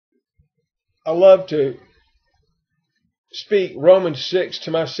I love to speak Romans 6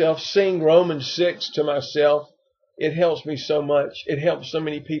 to myself, sing Romans 6 to myself. It helps me so much. It helps so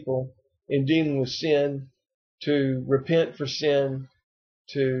many people in dealing with sin, to repent for sin,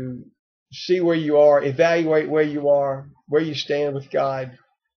 to see where you are, evaluate where you are, where you stand with God,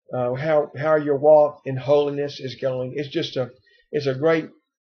 how your walk in holiness is going. It's a great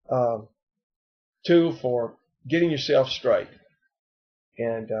tool for getting yourself straight.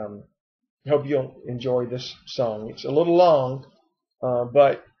 And I hope you'll enjoy this song. It's a little long,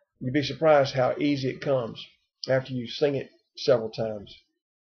 but you'd be surprised how easy it comes after you sing it several times.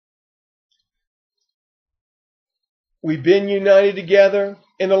 We've been united together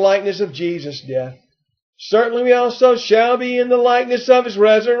in the likeness of Jesus' death. Certainly we also shall be in the likeness of his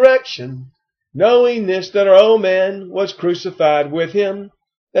resurrection, knowing this, that our old man was crucified with him,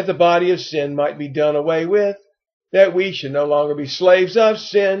 that the body of sin might be done away with, that we should no longer be slaves of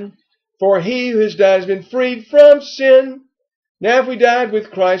sin, for he who has died has been freed from sin. Now if we died with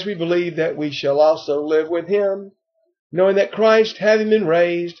Christ, we believe that we shall also live with him, knowing that Christ, having been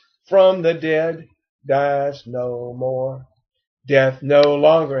raised from the dead, dies no more. Death no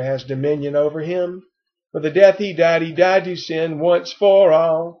longer has dominion over him. For the death he died to sin once for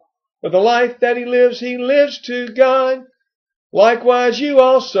all. For the life that he lives to God. Likewise you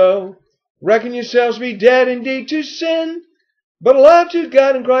also reckon yourselves to be dead indeed to sin, but alive to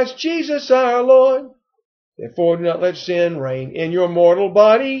God in Christ Jesus our Lord. Therefore do not let sin reign in your mortal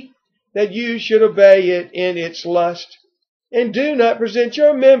body, that you should obey it in its lust. And do not present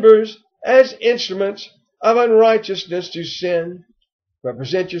your members as instruments of unrighteousness to sin, but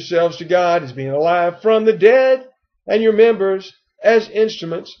present yourselves to God as being alive from the dead, and your members as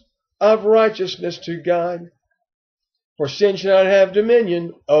instruments of righteousness to God. For sin shall not have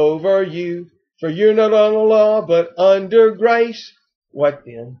dominion over you, for you are not under law, but under grace. What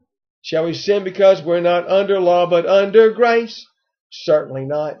then? Shall we sin because we're not under law, but under grace? Certainly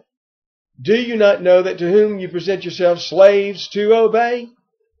not. Do you not know that to whom you present yourselves slaves to obey,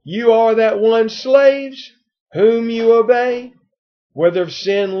 you are that one slaves whom you obey, whether of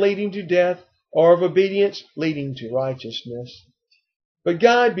sin leading to death, or of obedience leading to righteousness? But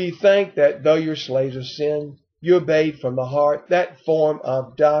God be thanked that though you're slaves of sin, you obeyed from the heart that form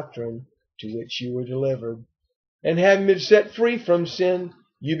of doctrine to which you were delivered. And having been set free from sin,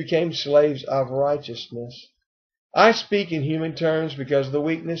 you became slaves of righteousness. I speak in human terms because of the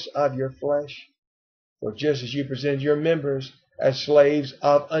weakness of your flesh. For just as you presented your members as slaves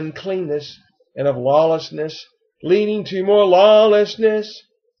of uncleanness and of lawlessness, leading to more lawlessness,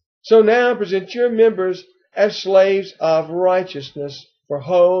 so now present your members as slaves of righteousness for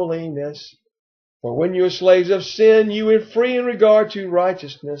holiness. For when you were slaves of sin, you were free in regard to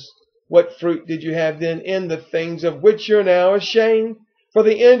righteousness. What fruit did you have then in the things of which you are now ashamed? For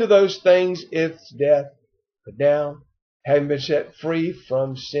the end of those things is death. But now, having been set free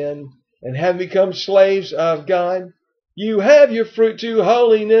from sin, and having become slaves of God, you have your fruit to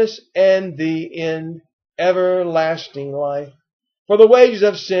holiness, and the end everlasting life. For the wages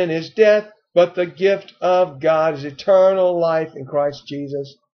of sin is death, but the gift of God is eternal life in Christ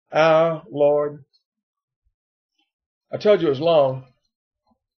Jesus our Lord. I told you it was long,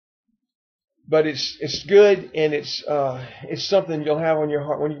 but it's good, and it's something you'll have on your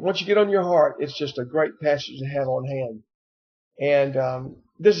heart. Once you get on your heart, it's just a great passage to have on hand. And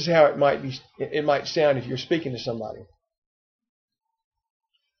this is how it might sound if you're speaking to somebody.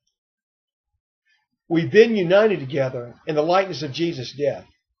 We've been united together in the likeness of Jesus' death.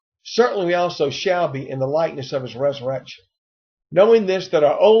 Certainly we also shall be in the likeness of his resurrection. Knowing this, that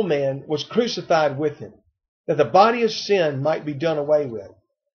our old man was crucified with him, that the body of sin might be done away with,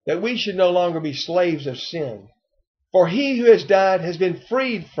 that we should no longer be slaves of sin. For he who has died has been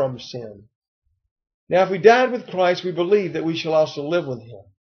freed from sin. Now if we died with Christ, we believe that we shall also live with him,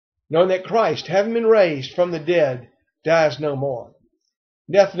 knowing that Christ, having been raised from the dead, dies no more.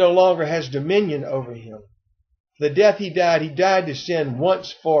 Death no longer has dominion over him. For the death he died to sin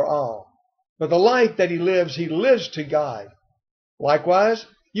once for all. But the life that he lives to God. Likewise,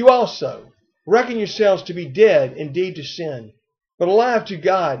 you also reckon yourselves to be dead indeed to sin, but alive to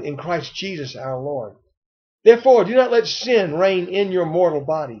God in Christ Jesus our Lord. Therefore, do not let sin reign in your mortal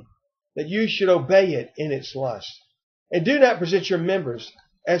body, that you should obey it in its lust. And do not present your members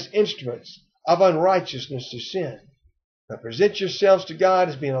as instruments of unrighteousness to sin, but present yourselves to God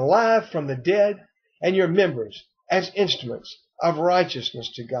as being alive from the dead, and your members as instruments of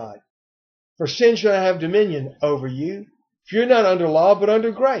righteousness to God. For sin shall not have dominion over you, for you're not under law, but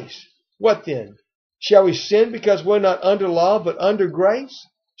under grace. What then? Shall we sin because we're not under law, but under grace?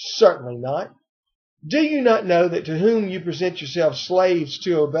 Certainly not. Do you not know that to whom you present yourselves slaves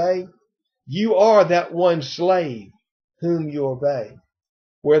to obey, You are that one slave whom you obey,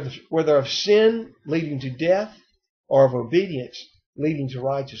 whether of sin leading to death or of obedience leading to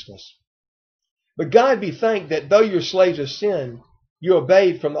righteousness. But God be thanked that though you're slaves of sin, you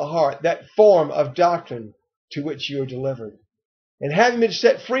obeyed from the heart that form of doctrine to which you are delivered. And having been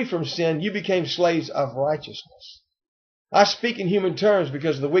set free from sin, you became slaves of righteousness. I speak in human terms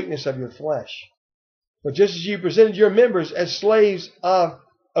because of the weakness of your flesh. But just as you presented your members as slaves of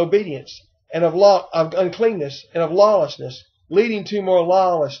obedience and of uncleanness and of lawlessness, leading to more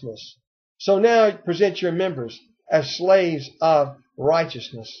lawlessness, so now present your members as slaves of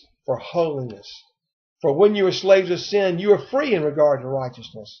righteousness for holiness. For when you were slaves of sin, you were free in regard to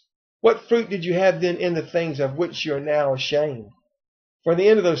righteousness. What fruit did you have then in the things of which you are now ashamed? For the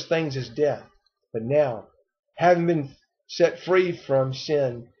end of those things is death. But now, having been set free from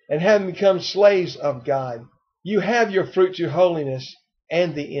sin and having become slaves of God, you have your fruit to holiness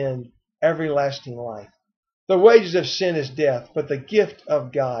and the end, everlasting life. The wages of sin is death, but the gift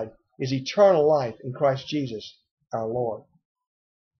of God is eternal life in Christ Jesus our Lord.